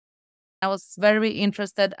I was very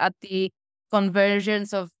interested at the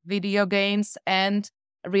convergence of video games and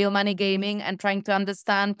real money gaming and trying to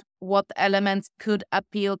understand what elements could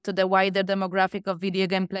appeal to the wider demographic of video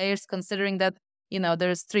game players, considering that,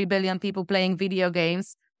 there's 3 billion people playing video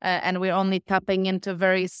games and we're only tapping into a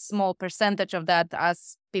very small percentage of that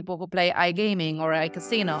as people who play iGaming or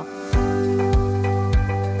iCasino.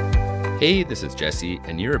 Hey, this is Jesse,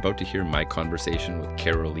 and you're about to hear my conversation with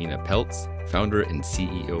Karolina Pelc, founder and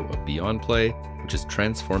CEO of BeyondPlay, which is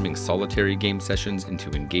transforming solitary game sessions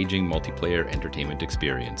into engaging multiplayer entertainment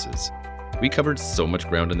experiences. We covered so much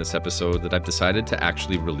ground in this episode that I've decided to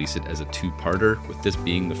actually release it as a two-parter, with this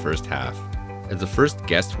being the first half. As the first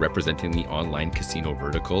guest representing the online casino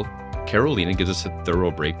vertical, Karolina gives us a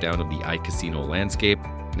thorough breakdown of the iCasino landscape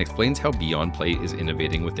and explains how BeyondPlay is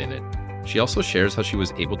innovating within it. She also shares how she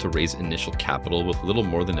was able to raise initial capital with little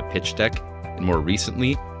more than a pitch deck, and more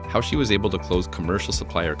recently, how she was able to close commercial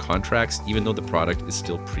supplier contracts even though the product is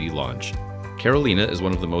still pre-launch. Karolina is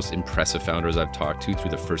one of the most impressive founders I've talked to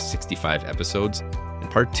through the first 65 episodes,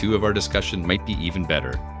 and part 2 of our discussion might be even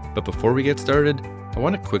better. But before we get started, I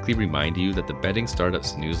want to quickly remind you that the Betting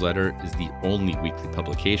Startups newsletter is the only weekly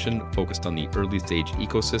publication focused on the early stage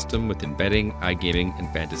ecosystem within betting, iGaming, and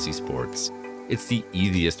fantasy sports. It's the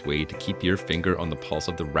easiest way to keep your finger on the pulse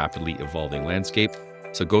of the rapidly evolving landscape,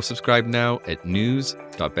 so go subscribe now at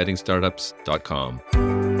news.bettingstartups.com.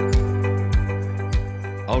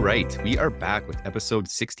 All right, we are back with episode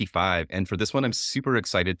 65, and for this one, I'm super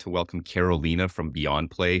excited to welcome Karolina from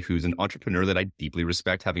BeyondPlay, who's an entrepreneur that I deeply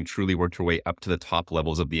respect, having truly worked her way up to the top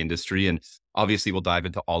levels of the industry, and obviously we'll dive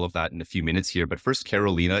into all of that in a few minutes here. But first,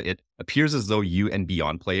 Karolina, it appears as though you and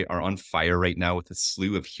BeyondPlay are on fire right now with a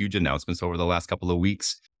slew of huge announcements over the last couple of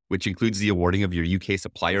weeks, which includes the awarding of your UK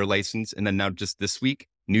supplier license, and then now just this week,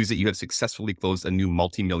 news that you have successfully closed a new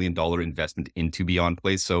multi-million-dollar investment into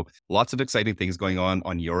BeyondPlay. So lots of exciting things going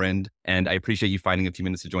on your end. And I appreciate you finding a few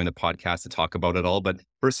minutes to join the podcast to talk about it all. But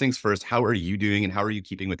first things first, how are you doing and how are you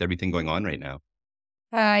keeping with everything going on right now?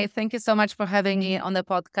 Hi, thank you so much for having me on the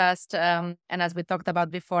podcast. And as we talked about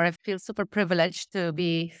before, I feel super privileged to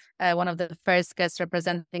be one of the first guests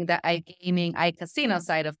representing the iGaming, iCasino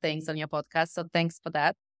side of things on your podcast. So thanks for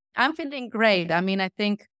that. I'm feeling great. I mean, I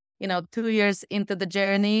think 2 years into the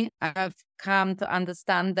journey, I've come to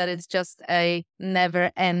understand that it's just a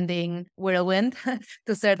never-ending whirlwind to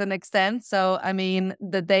a certain extent. So, I mean,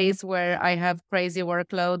 the days where I have crazy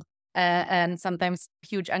workload and sometimes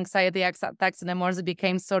huge anxiety attacks and remorse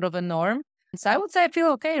became sort of a norm. So I would say I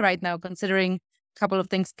feel okay right now, considering a couple of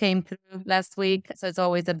things came through last week. So it's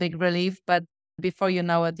always a big relief. But before you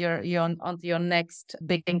know it, you're on to your next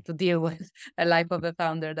big thing to deal with, a life of a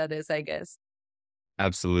founder, that is, I guess.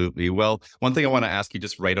 Absolutely. Well, one thing I want to ask you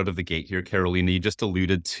just right out of the gate here, Karolina, you just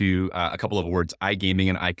alluded to a couple of words, iGaming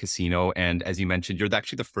and iCasino. And as you mentioned, you're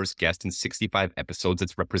actually the first guest in 65 episodes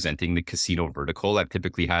that's representing the casino vertical. I've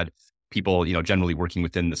typically had people, generally working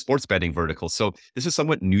within the sports betting vertical. So this is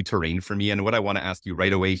somewhat new terrain for me. And what I want to ask you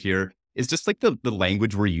right away here is just like the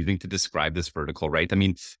language we're using to describe this vertical, right? I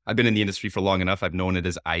mean, I've been in the industry for long enough. I've known it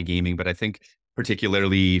as iGaming, but I think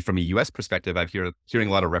particularly from a US perspective, I'm hearing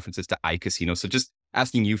a lot of references to iCasino. So just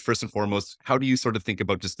asking you first and foremost, how do you sort of think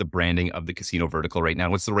about just the branding of the casino vertical right now?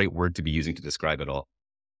 What's the right word to be using to describe it all?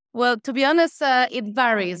 Well, to be honest, it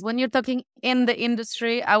varies. When you're talking in the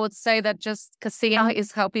industry, I would say that just casino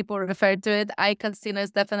is how people refer to it. iCasino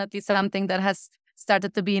is definitely something that has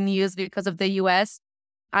started to be in use because of the US.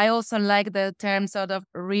 I also like the term sort of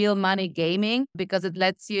real money gaming because it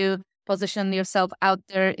lets you position yourself out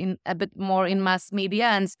there in a bit more in mass media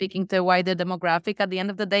and speaking to a wider demographic. At the end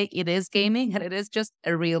of the day, it is gaming and it is just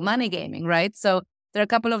a real money gaming, right? So there are a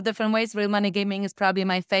couple of different ways. Real money gaming is probably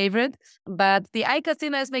my favorite, but the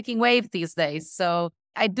iCasino is making waves these days. So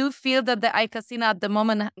I do feel that the iCasino at the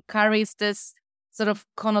moment carries this sort of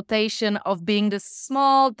connotation of being this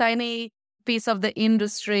small, tiny piece of the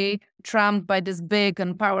industry trumped by this big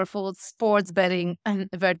and powerful sports betting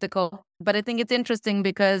vertical. But I think it's interesting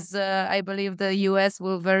because I believe the US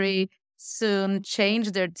will very soon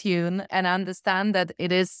change their tune and understand that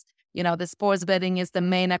it is, the sports betting is the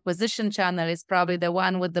main acquisition channel. It's probably the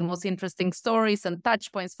one with the most interesting stories and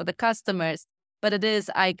touch points for the customers. But it is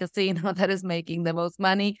iCasino that is making the most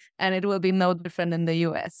money, and it will be no different in the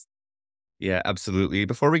US. Yeah, absolutely.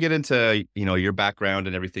 Before we get into, your background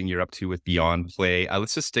and everything you're up to with BeyondPlay,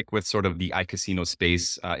 let's just stick with sort of the iCasino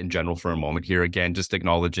space in general for a moment here. Again, just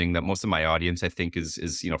acknowledging that most of my audience, I think,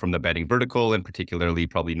 is from the betting vertical and particularly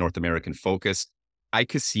probably North American focused.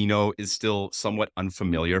 iCasino is still somewhat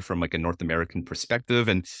unfamiliar from like a North American perspective.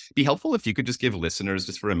 And be helpful if you could just give listeners,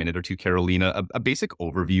 just for a minute or two, Carolina, a basic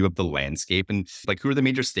overview of the landscape and like who are the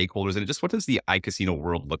major stakeholders and just what does the iCasino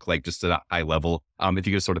world look like just at a high level? If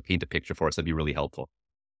you could sort of paint a picture for us, that'd be really helpful.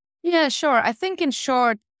 Yeah, sure. I think in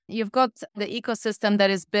short, you've got the ecosystem that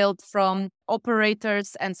is built from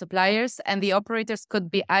operators and suppliers, and the operators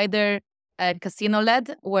could be either casino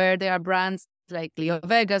led, where there are brands like Leo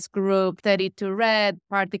Vegas Group, 32 Red,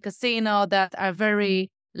 Party Casino that are very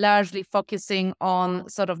largely focusing on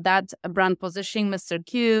sort of that brand positioning. Mr.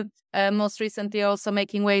 Q, most recently also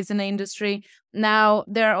making waves in the industry. Now,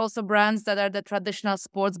 there are also brands that are the traditional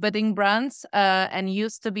sports betting brands and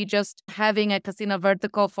used to be just having a casino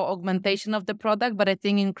vertical for augmentation of the product. But I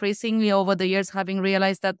think increasingly over the years, having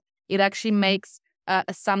realized that it actually makes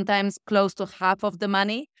sometimes close to half of the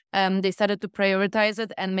money, they started to prioritize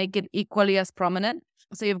it and make it equally as prominent.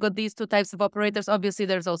 So you've got these two types of operators. Obviously,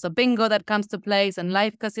 there's also bingo that comes to place and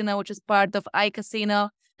live casino, which is part of iCasino.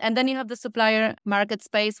 And then you have the supplier market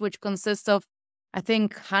space, which consists of, I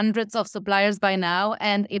think, hundreds of suppliers by now,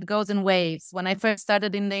 and it goes in waves. When I first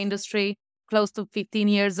started in the industry, close to 15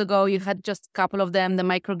 years ago, you had just a couple of them, the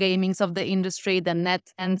microgamings of the industry, the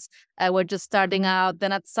NetEnts were just starting out.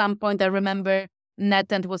 Then at some point, I remember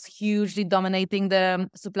NetEnt was hugely dominating the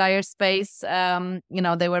supplier space.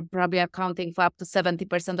 They were probably accounting for up to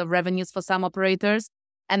 70% of revenues for some operators.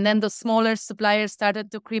 And then the smaller suppliers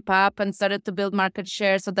started to creep up and started to build market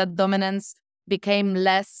share, so that dominance became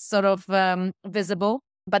less sort of visible.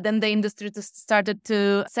 But then the industry just started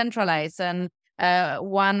to centralize, and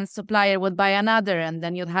one supplier would buy another. And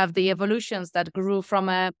then you'd have the evolutions that grew from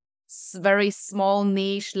a very small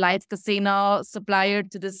niche live casino supplier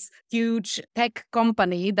to this huge tech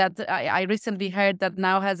company that I recently heard that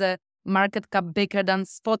now has a market cap bigger than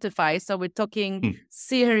Spotify. So we're talking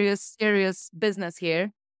serious business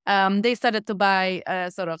here. They started to buy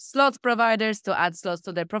sort of slots providers to add slots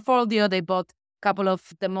to their portfolio. They bought a couple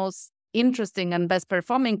of the most interesting and best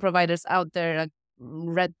performing providers out there, like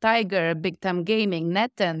Red Tiger, Big Time Gaming,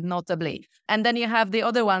 NetEnt notably. And then you have the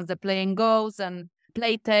other ones, the Playing Goes and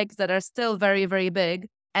Playtechs that are still very, very big,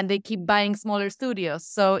 and they keep buying smaller studios.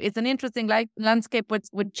 So it's an interesting landscape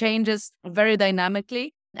which changes very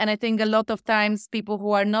dynamically. And I think a lot of times people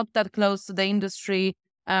who are not that close to the industry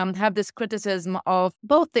have this criticism of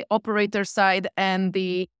both the operator side and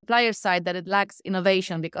the supplier side that it lacks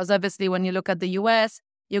innovation. Because obviously when you look at the US,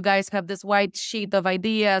 you guys have this white sheet of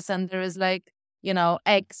ideas, and there is like,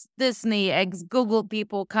 ex-Disney, ex-Google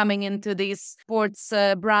people coming into these sports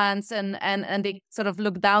brands, and they sort of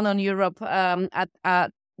look down on Europe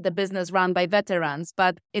at the business run by veterans.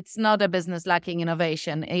 But it's not a business lacking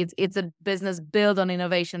innovation. It's a business built on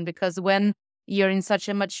innovation, because when you're in such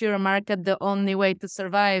a mature market, the only way to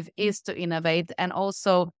survive is to innovate, and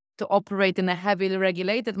also to operate in a heavily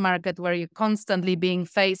regulated market where you're constantly being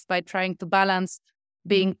faced by trying to balance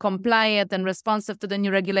being compliant and responsive to the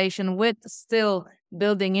new regulation with still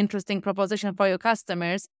building interesting proposition for your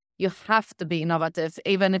customers. You have to be innovative,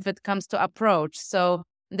 even if it comes to approach. So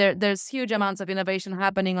there's huge amounts of innovation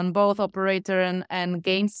happening on both operator and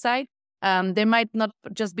game side. They might not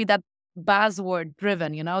just be that buzzword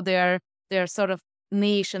driven, they're sort of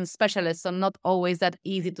niche and specialists, so not always that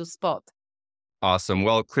easy to spot. Awesome.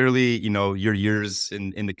 Well, clearly, your years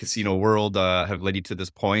in the casino world have led you to this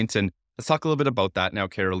point. And let's talk a little bit about that now,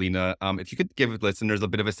 Carolina. If you could give listeners a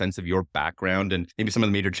bit of a sense of your background and maybe some of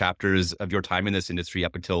the major chapters of your time in this industry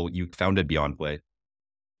up until you founded BeyondPlay.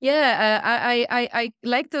 Yeah, I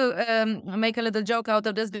like to make a little joke out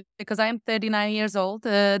of this, because I'm 39 years old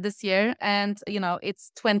this year, and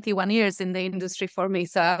it's 21 years in the industry for me.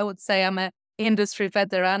 So I would say I'm an industry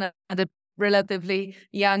veteran at a relatively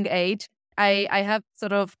young age. I have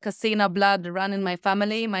sort of casino blood run in my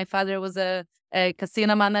family. My father was a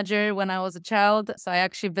casino manager when I was a child. So I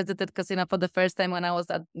actually visited casino for the first time when I was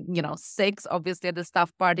at 6, obviously at the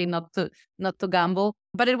staff party, not to gamble.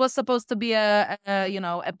 But it was supposed to be a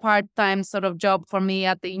part-time sort of job for me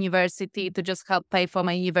at the university to just help pay for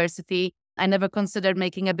my university. I never considered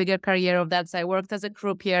making a bigger career of that. So I worked as a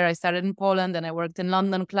croupier. I started in Poland and I worked in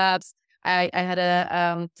London clubs. I had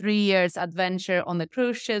a 3 years adventure on the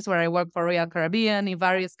cruise ships where I worked for Royal Caribbean in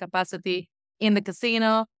various capacity in the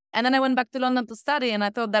casino. And then I went back to London to study, and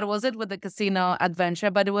I thought that was it with the casino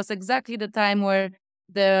adventure. But it was exactly the time where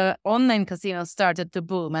the online casino started to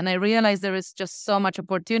boom. And I realized there is just so much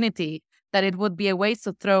opportunity that it would be a waste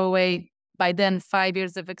to throw away by then 5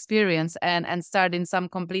 years of experience and start in some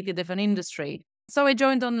completely different industry. So I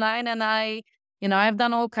joined online, and I I've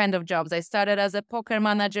done all kind of jobs. I started as a poker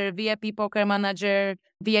manager, VIP poker manager,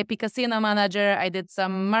 VIP casino manager. I did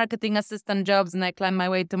some marketing assistant jobs and I climbed my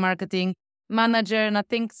way to marketing manager. And I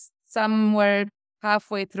think somewhere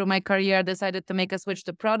halfway through my career, I decided to make a switch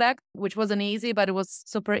to product, which wasn't easy, but it was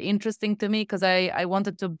super interesting to me because I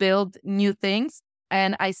wanted to build new things.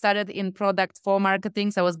 And I started in product for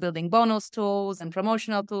marketing. So I was building bonus tools and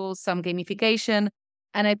promotional tools, some gamification.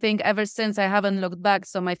 And I think ever since I haven't looked back.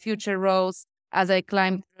 So my future roles as I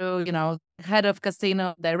climbed through, head of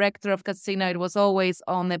casino, director of casino, it was always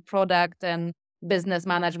on the product and business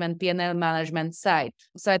management, P&L management side.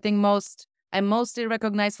 So I think I'm mostly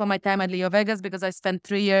recognized for my time at LeoVegas because I spent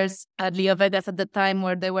 3 years at LeoVegas at the time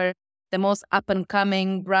where they were the most up and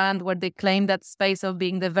coming brand, where they claimed that space of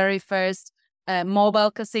being the very first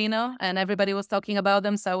mobile casino, and everybody was talking about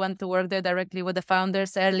them. So I went to work there directly with the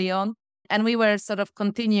founders early on. And we were sort of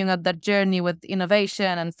continuing at that journey with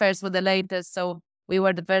innovation and first with the latest. So we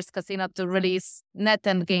were the first casino to release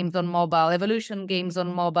NetEnt games on mobile, Evolution games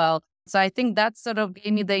on mobile. So I think that sort of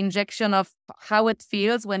gave me the injection of how it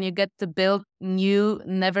feels when you get to build new,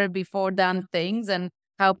 never before done things and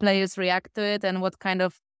how players react to it and what kind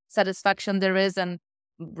of satisfaction there is and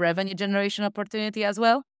revenue generation opportunity as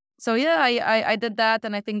well. So yeah, I did that.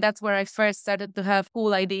 And I think that's where I first started to have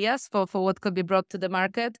cool ideas for what could be brought to the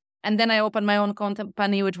market. And then I opened my own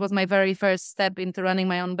company, which was my very first step into running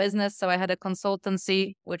my own business. So I had a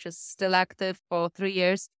consultancy, which is still active for 3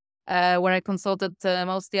 years, where I consulted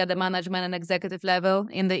mostly at the management and executive level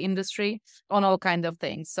in the industry on all kinds of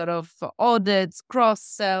things, sort of audits,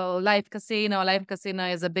 cross-sell, live casino. Live casino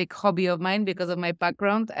is a big hobby of mine because of my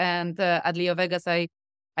background. And at LeoVegas,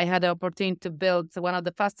 I had the opportunity to build one of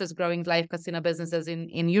the fastest growing live casino businesses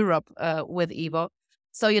in Europe with Evo.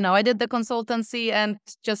 So, I did the consultancy, and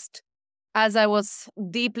just as I was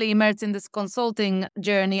deeply immersed in this consulting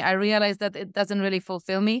journey, I realized that it doesn't really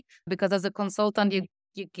fulfill me because as a consultant,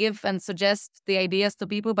 you give and suggest the ideas to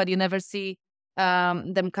people, but you never see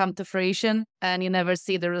them come to fruition and you never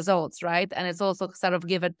see the results, right? And it's also sort of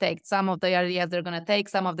give or take. Some of the ideas they're going to take,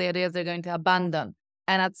 some of the ideas they're going to abandon.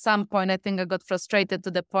 And at some point, I think I got frustrated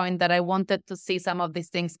to the point that I wanted to see some of these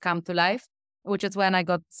things come to life, which is when I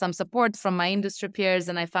got some support from my industry peers.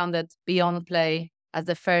 And I founded BeyondPlay as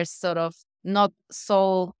the first sort of not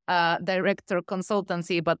sole director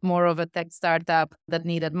consultancy, but more of a tech startup that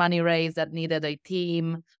needed money raised, that needed a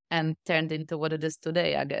team, and turned into what it is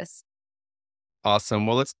today, I guess. Awesome.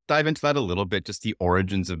 Well, let's dive into that a little bit, just the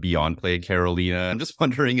origins of BeyondPlay, Karolina. I'm just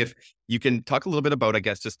wondering if you can talk a little bit about, I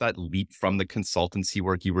guess, just that leap from the consultancy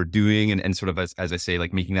work you were doing and sort of, as I say,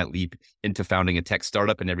 like making that leap into founding a tech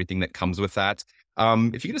startup and everything that comes with that.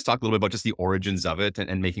 If you can just talk a little bit about just the origins of it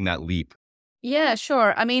and making that leap. Yeah,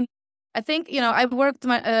 sure. I mean, I think, I've worked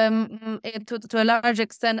to a large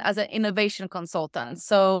extent as an innovation consultant.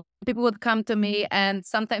 So people would come to me and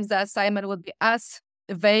sometimes the assignment would be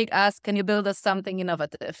vague as, can you build us something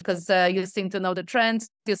innovative? Because you seem to know the trends,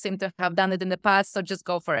 you seem to have done it in the past, so just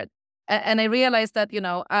go for it. And I realized that,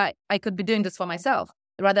 I could be doing this for myself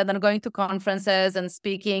rather than going to conferences and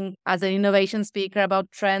speaking as an innovation speaker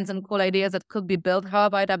about trends and cool ideas that could be built. How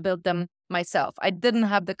about I build them myself? I didn't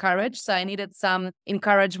have the courage, so I needed some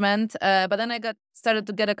encouragement. But then I started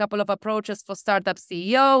to get a couple of approaches for startup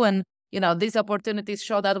CEO, and these opportunities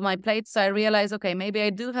showed out of my plate. So I realized, okay, maybe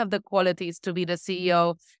I do have the qualities to be the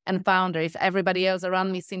CEO and founder if everybody else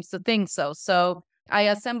around me seems to think so. So I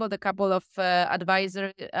assembled a couple of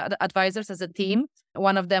advisors as a team.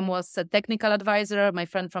 One of them was a technical advisor, my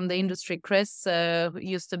friend from the industry, Chris, who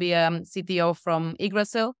used to be a CTO from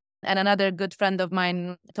Yggdrasil. And another good friend of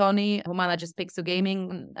mine, Tony, who manages Pixel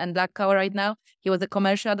Gaming and Black Cow right now. He was a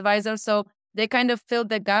commercial advisor. So they kind of filled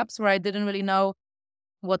the gaps where I didn't really know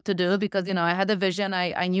what to do because, I had a vision.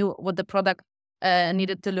 I knew what the product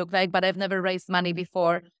needed to look like, but I've never raised money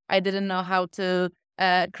before. I didn't know how to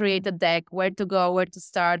create a deck, where to go, where to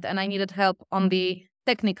start. And I needed help on the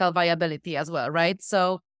technical viability as well, right?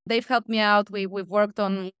 So they've helped me out. We've worked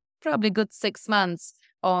on probably good 6 months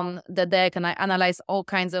on the deck, and I analyzed all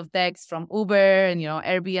kinds of decks from Uber and,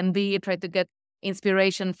 Airbnb, tried to get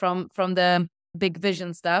inspiration from the big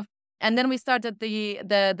vision stuff. And then we started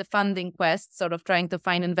the funding quest, sort of trying to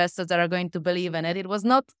find investors that are going to believe in it. It was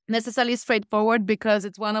not necessarily straightforward because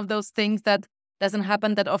it's one of those things that doesn't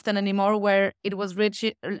happen that often anymore, where it was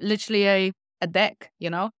literally a deck,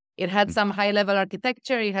 It had some high-level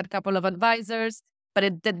architecture, it had a couple of advisors, but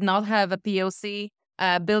it did not have a POC.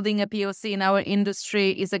 Building a POC in our industry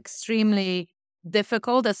is extremely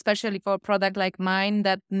difficult, especially for a product like mine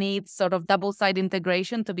that needs sort of double-side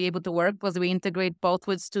integration to be able to work, because we integrate both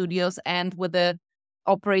with studios and with the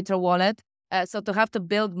operator wallet. So to have to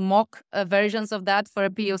build mock versions of that for a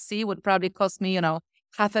POC would probably cost me,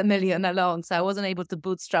 $500,000 alone. So I wasn't able to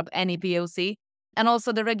bootstrap any POC. And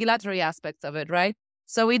also the regulatory aspects of it, right?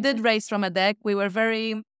 So we did raise from a deck. We were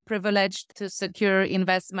very privileged to secure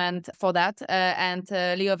investment for that. And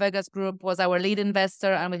Leo Vegas Group was our lead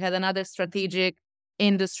investor. And we had another strategic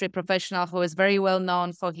industry professional who is very well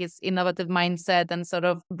known for his innovative mindset and sort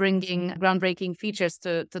of bringing groundbreaking features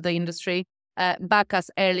to the industry back us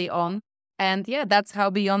early on. And yeah, that's how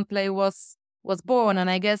BeyondPlay was born. And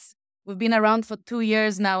I guess we've been around for 2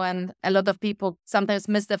 years now, and a lot of people sometimes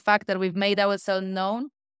miss the fact that we've made ourselves known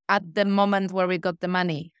at the moment where we got the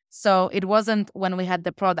money. So it wasn't when we had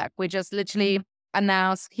the product. We just literally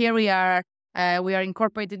announced, here we are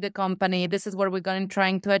incorporating the company. This is what we're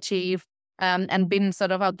trying to achieve, and been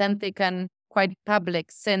sort of authentic and quite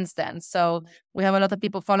public since then. So we have a lot of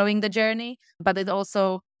people following the journey, but it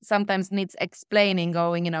also sometimes needs explaining,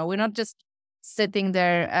 going, we're not just sitting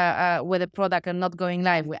there with a product and not going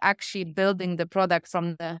live. We're actually building the product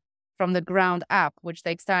from the ground up, which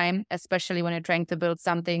takes time, especially when you're trying to build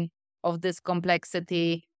something of this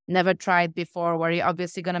complexity, never tried before, where you're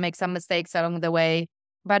obviously going to make some mistakes along the way.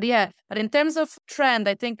 But in terms of trend,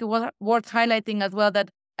 I think it was worth highlighting as well that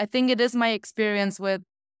I think it is my experience with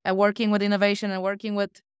working with innovation and working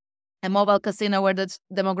with a mobile casino where the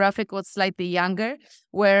demographic was slightly younger,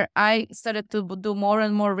 where I started to do more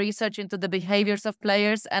and more research into the behaviors of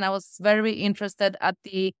players. And I was very interested at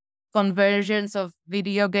the conversions of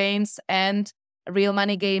video games and real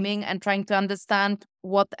money gaming, and trying to understand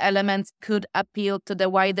what elements could appeal to the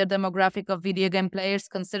wider demographic of video game players,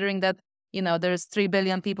 considering that, there's 3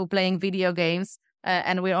 billion people playing video games,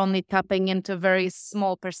 and we're only tapping into a very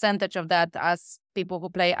small percentage of that as people who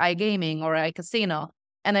play iGaming or iCasino.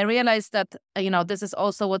 And I realized that, this is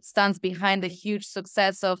also what stands behind the huge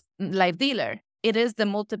success of Live Dealer. It is the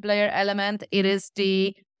multiplayer element. It is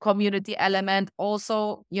the community element.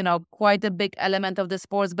 Also, quite a big element of the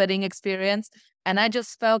sports betting experience. And I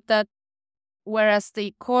just felt that whereas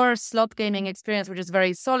the core slot gaming experience, which is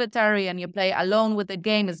very solitary and you play alone with the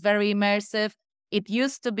game, is very immersive, it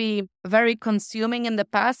used to be very consuming in the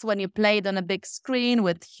past when you played on a big screen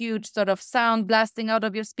with huge sort of sound blasting out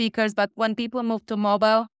of your speakers. But when people moved to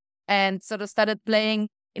mobile and sort of started playing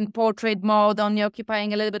in portrait mode, only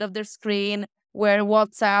occupying a little bit of their screen, where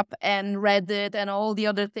WhatsApp and Reddit and all the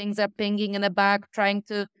other things are pinging in the back, trying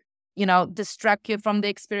to, distract you from the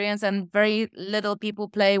experience, and very little people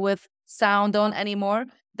play with sound on anymore,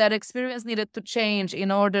 that experience needed to change in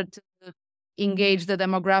order to engage the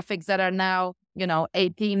demographics that are now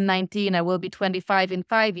 18, 19, and will be 25 in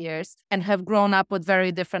 5 years, and have grown up with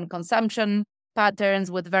very different consumption patterns,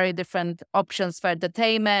 with very different options for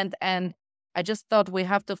entertainment. And I just thought we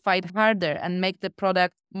have to fight harder and make the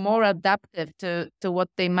product more adaptive to what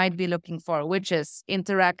they might be looking for, which is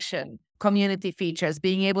interaction, community features,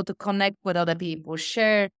 being able to connect with other people,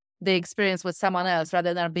 share the experience with someone else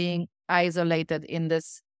rather than being isolated in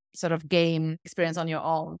this sort of game experience on your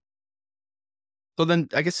own. So then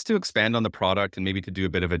I guess to expand on the product and maybe to do a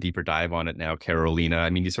bit of a deeper dive on it now, Karolina,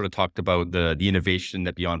 I mean, you sort of talked about the innovation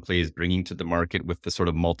that BeyondPlay is bringing to the market with the sort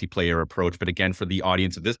of multiplayer approach. But again, for the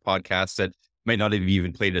audience of this podcast that might not have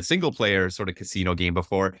even played a single player sort of casino game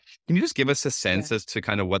before, can you just give us a sense as to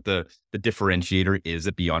kind of what the differentiator is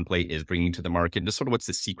that BeyondPlay is bringing to the market, and just sort of what's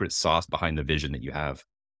the secret sauce behind the vision that you have?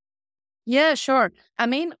 Yeah, sure. I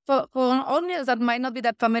mean, for audience that might not be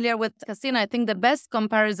that familiar with casino, I think the best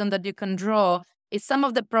comparison that you can draw is some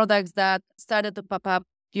of the products that started to pop up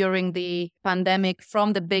during the pandemic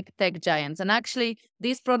from the big tech giants. And actually,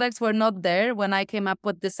 these products were not there when I came up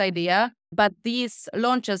with this idea, but these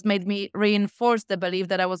launches made me reinforce the belief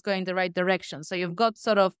that I was going the right direction. So you've got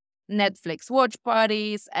sort of Netflix watch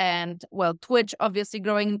parties and, well, Twitch obviously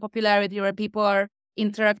growing in popularity, where people are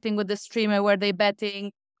interacting with the streamer, where they're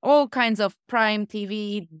betting, all kinds of Prime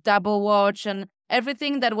TV, Double Watch, and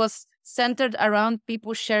everything that was centered around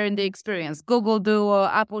people sharing the experience. Google Duo,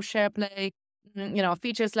 Apple SharePlay,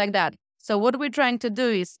 features like that. So what we're trying to do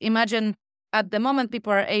is imagine at the moment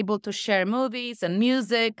people are able to share movies and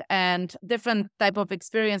music and different type of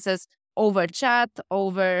experiences over chat,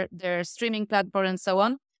 over their streaming platform and so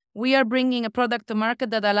on. We are bringing a product to market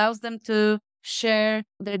that allows them to share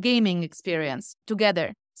their gaming experience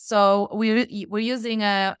together. So we're using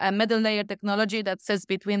a middle layer technology that sits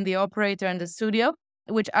between the operator and the studio,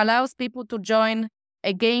 which allows people to join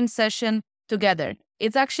a game session together.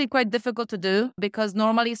 It's actually quite difficult to do because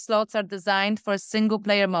normally slots are designed for single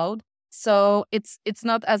player mode. So it's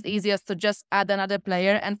not as easy as to just add another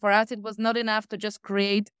player. And for us, it was not enough to just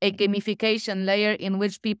create a gamification layer in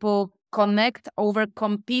which people connect over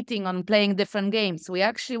competing on playing different games. We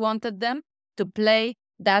actually wanted them to play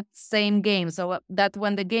that same game. So that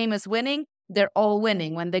when the game is winning, they're all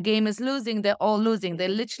winning. When the game is losing, they're all losing. They're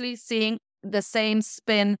literally seeing the same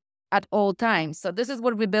spin at all times. So this is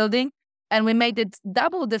what we're building. And we made it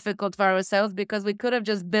double difficult for ourselves because we could have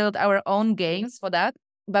just built our own games for that.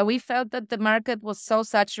 But we felt that the market was so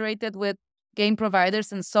saturated with game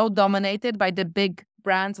providers and so dominated by the big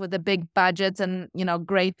brands with the big budgets and,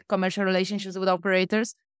 great commercial relationships with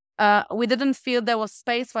operators. We didn't feel there was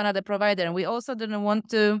space for another provider. And we also didn't want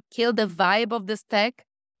to kill the vibe of this tech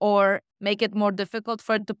or make it more difficult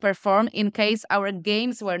for it to perform in case our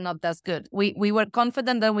games were not as good. We were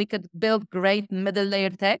confident that we could build great middle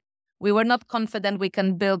layer tech. We were not confident we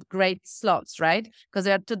can build great slots, right? Because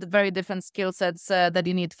there are two very different skill sets that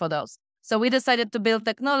you need for those. So we decided to build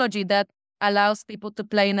technology that allows people to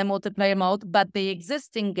play in a multiplayer mode, but the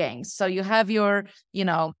existing games. So you have your,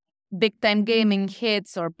 big time gaming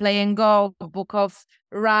hits or Play and Go, Book of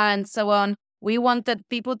Ra, and so on. We wanted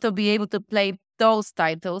people to be able to play those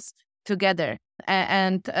titles together.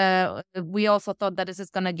 And we also thought that this is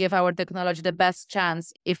going to give our technology the best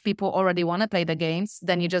chance. If people already want to play the games,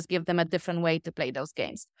 then you just give them a different way to play those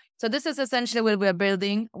games. So this is essentially what we're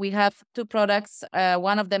building. We have two products.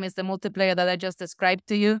 One of them is the multiplayer that I just described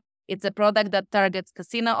to you. It's a product that targets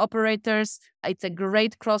casino operators. It's a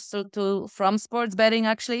great cross-sell tool from sports betting,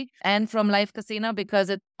 actually, and from live casino because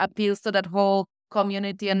it appeals to that whole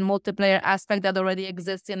community and multiplayer aspect that already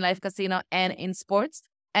exists in live casino and in sports.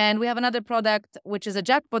 And we have another product, which is a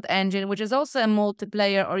jackpot engine, which is also a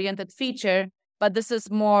multiplayer-oriented feature, but this is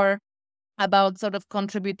more about sort of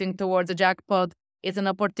contributing towards a jackpot. It's an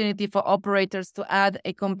opportunity for operators to add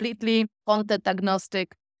a completely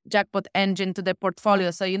content-agnostic jackpot engine to their portfolio.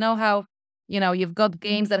 So you know how, you've got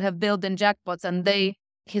games that have built-in jackpots and they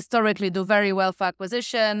historically do very well for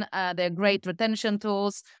acquisition. They're great retention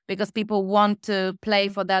tools because people want to play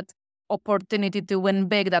for that opportunity to win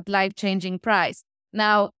big, that life-changing prize.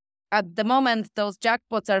 Now, at the moment, those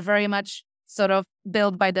jackpots are very much sort of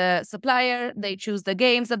built by the supplier. They choose the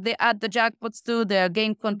games that they add the jackpots to. They're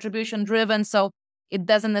game contribution driven. So it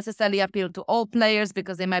doesn't necessarily appeal to all players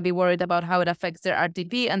because they might be worried about how it affects their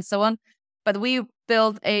RTP and so on. But we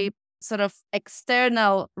built a sort of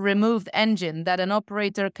external removed engine that an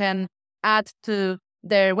operator can add to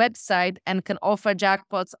their website and can offer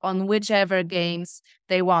jackpots on whichever games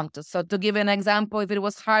they want to. So to give an example, if it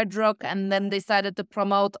was hard rock and then decided to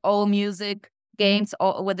promote all music games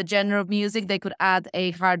or with the genre of music, they could add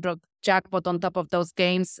a hard rock jackpot on top of those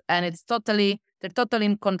games. And they're totally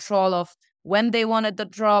in control of when they wanted to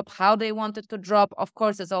drop, how they wanted to drop. Of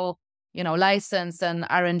course, it's all, licensed and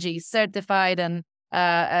RNG certified and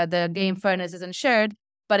the game fairness is ensured,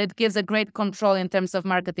 but it gives a great control in terms of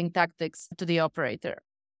marketing tactics to the operator.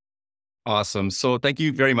 Awesome. So thank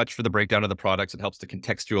you very much for the breakdown of the products. It helps to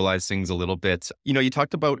contextualize things a little bit. You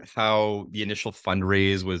talked about how the initial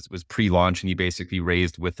fundraise was pre-launch and you basically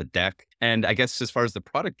raised with a deck. And I guess as far as the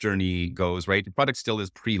product journey goes, right, the product still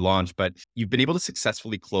is pre-launch, but you've been able to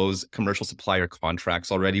successfully close commercial supplier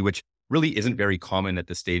contracts already, which really isn't very common at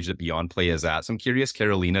the stage that BeyondPlay is at. So I'm curious,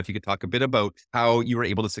 Karolina, if you could talk a bit about how you were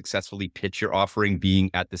able to successfully pitch your offering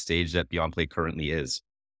being at the stage that BeyondPlay currently is.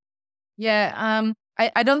 Yeah,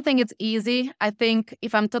 I don't think it's easy. I think,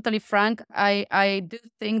 if I'm totally frank, I do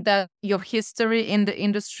think that your history in the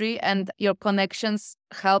industry and your connections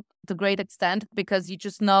help to a great extent because you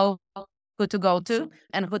just know who to go to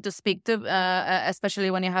and who to speak to,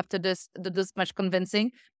 especially when you have to do this much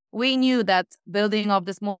convincing. We knew that building of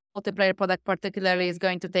this multiplayer product particularly is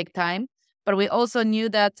going to take time, but we also knew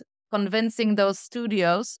that convincing those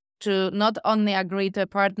studios to not only agree to a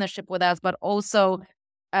partnership with us, but also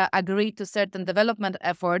agree to certain development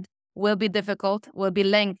effort will be difficult, will be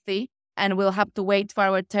lengthy, and we'll have to wait for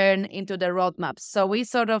our turn into the roadmaps. So we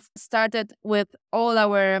sort of started with all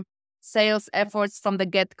our sales efforts from the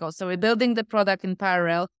get-go. So we're building the product in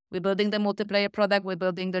parallel. We're building the multiplayer product. We're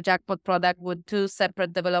building the jackpot product with two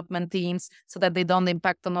separate development teams so that they don't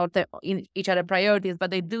impact on each other priorities, but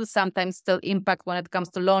they do sometimes still impact when it comes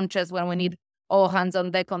to launches, when we need all hands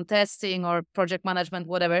on deck on testing or project management,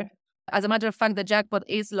 whatever. As a matter of fact, the jackpot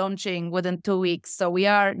is launching within 2 weeks. So we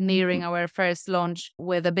are nearing our first launch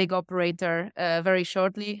with a big operator very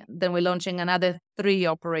shortly. Then we're launching another 3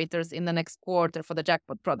 operators in the next quarter for the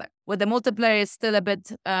jackpot product. With the multiplayer, is still a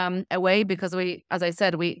bit away because as I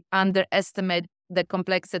said, we underestimate the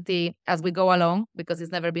complexity as we go along because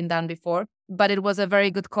it's never been done before. But it was a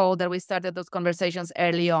very good call that we started those conversations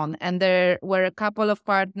early on. And there were a couple of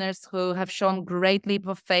partners who have shown great leap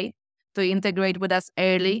of faith to integrate with us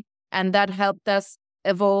early. And that helped us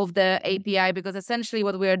evolve the API because essentially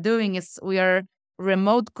what we are doing is we are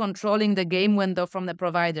remote controlling the game window from the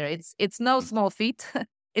provider. It's no small feat.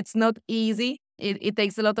 It's not easy. It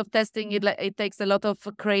takes a lot of testing. It takes a lot of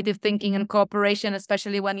creative thinking and cooperation,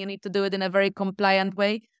 especially when you need to do it in a very compliant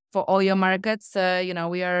way for all your markets.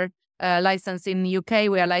 We are licensed in UK,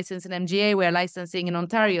 we are licensed in MGA, we are licensing in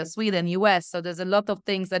Ontario, Sweden, US. So there's a lot of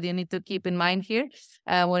things that you need to keep in mind here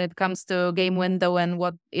when it comes to game window and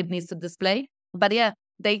what it needs to display. But yeah,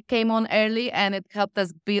 they came on early and it helped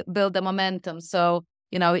us build the momentum. So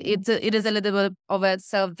it is a little bit of a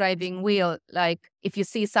self-driving wheel. Like if you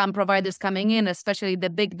see some providers coming in, especially the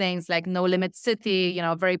big names like No Limit City,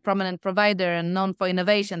 very prominent provider and known for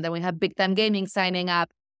innovation. Then we have Big Time Gaming signing up.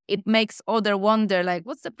 It makes other wonder, like,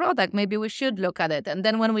 what's the product? Maybe we should look at it. And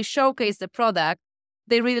then when we showcase the product,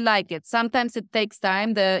 they really like it. Sometimes it takes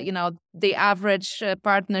time. The average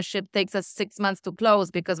partnership takes us 6 months to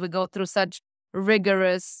close because we go through such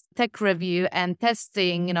rigorous tech review and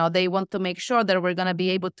testing. They want to make sure that we're going to be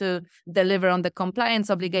able to deliver on the compliance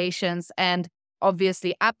obligations and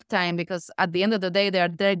obviously uptime, because at the end of the day, they are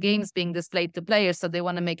their games being displayed to players. So they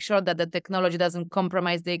want to make sure that the technology doesn't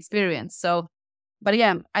compromise the experience. But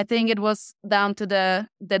yeah, I think it was down to the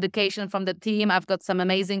dedication from the team. I've got some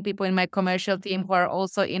amazing people in my commercial team who are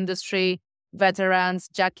also industry veterans.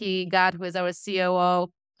 Jackie Gadd, who is our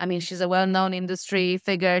COO. I mean, she's a well-known industry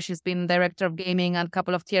figure. She's been director of gaming and a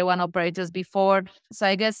couple of tier one operators before. So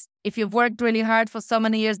I guess if you've worked really hard for so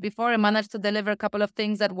many years before and managed to deliver a couple of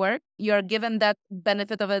things that work, you're given that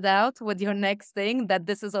benefit of a doubt with your next thing that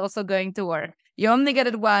this is also going to work. You only get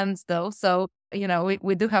it once though. So,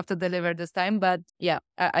 we do have to deliver this time. But yeah,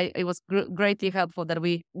 it was greatly helpful that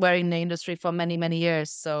we were in the industry for many, many years.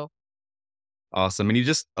 So. Awesome. And you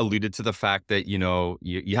just alluded to the fact that, you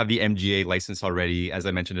have the MGA license already. As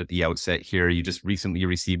I mentioned at the outset here, you just recently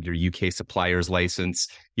received your UK supplier's license.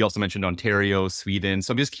 You also mentioned Ontario, Sweden.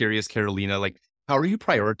 So I'm just curious, Karolina, how are you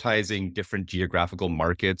prioritizing different geographical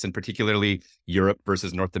markets, and particularly Europe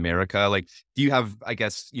versus North America? Do you have, I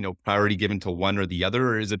guess, priority given to one or the other,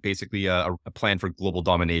 or is it basically a plan for global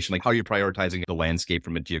domination? How are you prioritizing the landscape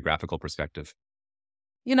from a geographical perspective?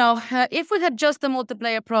 If we had just a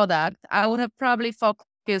multiplayer product, I would have probably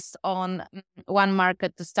focused on one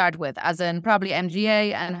market to start with, as in probably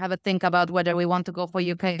MGA, and have a think about whether we want to go for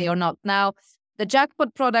UK or not. Now, the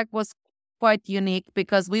jackpot product was quite unique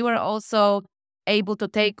because we were also able to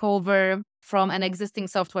take over from an existing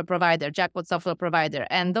software provider, jackpot software provider.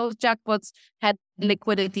 And those jackpots had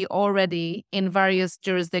liquidity already in various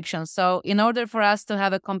jurisdictions. So in order for us to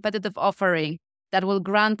have a competitive offering that will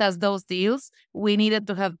grant us those deals, we needed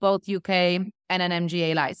to have both UK and an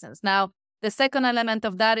MGA license. Now, the second element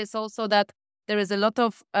of that is also that there is a lot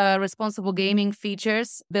of responsible gaming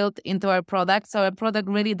features built into our product. So our product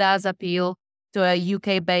really does appeal to a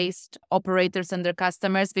UK-based operators and their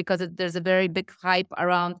customers because there's a very big hype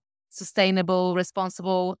around sustainable,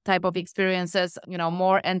 responsible type of experiences,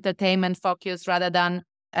 more entertainment focused rather than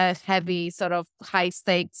heavy sort of high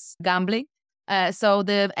stakes gambling. So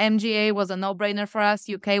the MGA was a no-brainer for us.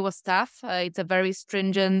 UK was tough. It's a very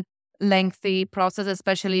stringent, lengthy process,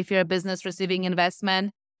 especially if you're a business receiving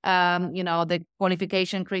investment. The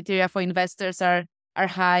qualification criteria for investors are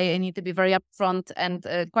high and need to be very upfront. And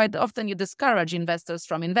quite often you discourage investors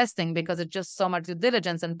from investing because it's just so much due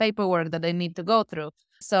diligence and paperwork that they need to go through.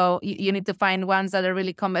 So you need to find ones that are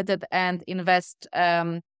really committed and invest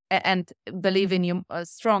and believe in you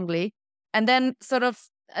strongly. And then sort of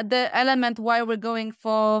the element why we're going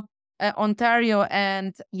for Ontario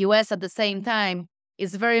and US at the same time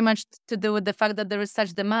is very much to do with the fact that there is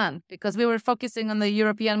such demand, because we were focusing on the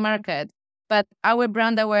European market, but our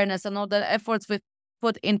brand awareness and all the efforts we've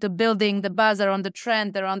put into building the buzz around the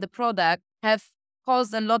trend, around the product, have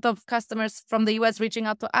caused a lot of customers from the US reaching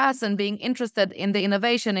out to us and being interested in the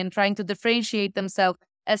innovation and trying to differentiate themselves,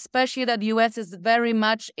 especially that US is very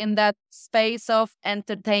much in that space of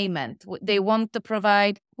entertainment. They want to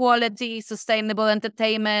provide quality, sustainable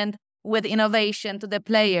entertainment with innovation to the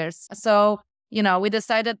players. So, we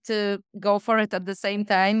decided to go for it at the same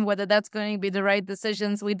time. Whether that's going to be the right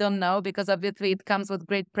decisions, we don't know, because obviously it comes with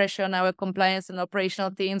great pressure on our compliance and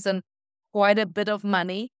operational teams and quite a bit of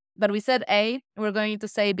money. But we said A, we're going to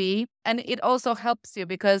say B. And it also helps you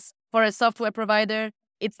because for a software provider,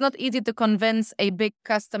 it's not easy to convince a big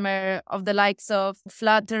customer of the likes of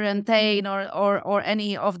Flutter and Tane or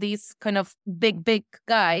any of these kind of big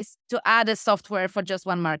guys to add a software for just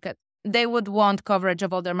one market. They would want coverage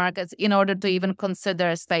of other markets in order to even consider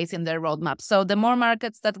a space in their roadmap. So the more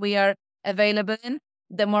markets that we are available in,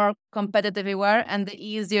 the more competitive we were, and the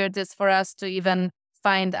easier it is for us to even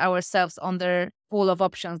find ourselves on their pool of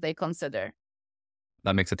options they consider.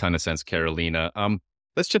 That makes a ton of sense, Karolina.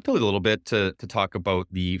 Let's shift a little bit to talk about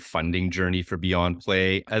the funding journey for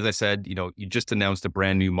BeyondPlay. As I said, you just announced a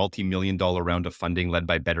brand new multi-million dollar round of funding led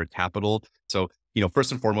by Better Capital. So,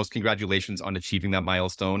 first and foremost, congratulations on achieving that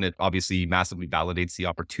milestone. It obviously massively validates the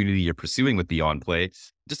opportunity you're pursuing with BeyondPlay.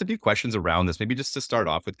 Just a few questions around this, maybe just to start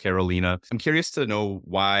off with Karolina. I'm curious to know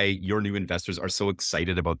why your new investors are so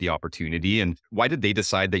excited about the opportunity, and why did they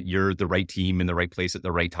decide that you're the right team in the right place at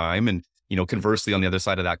the right time? And conversely, on the other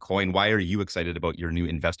side of that coin, why are you excited about your new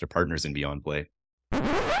investor partners in BeyondPlay?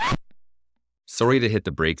 Sorry to hit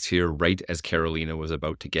the brakes here right as Karolina was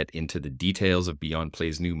about to get into the details of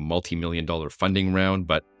BeyondPlay's new multi-million dollar funding round,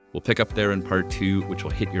 but we'll pick up there in part 2, which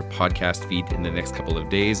will hit your podcast feed in the next couple of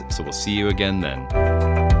days. So we'll see you again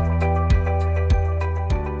then.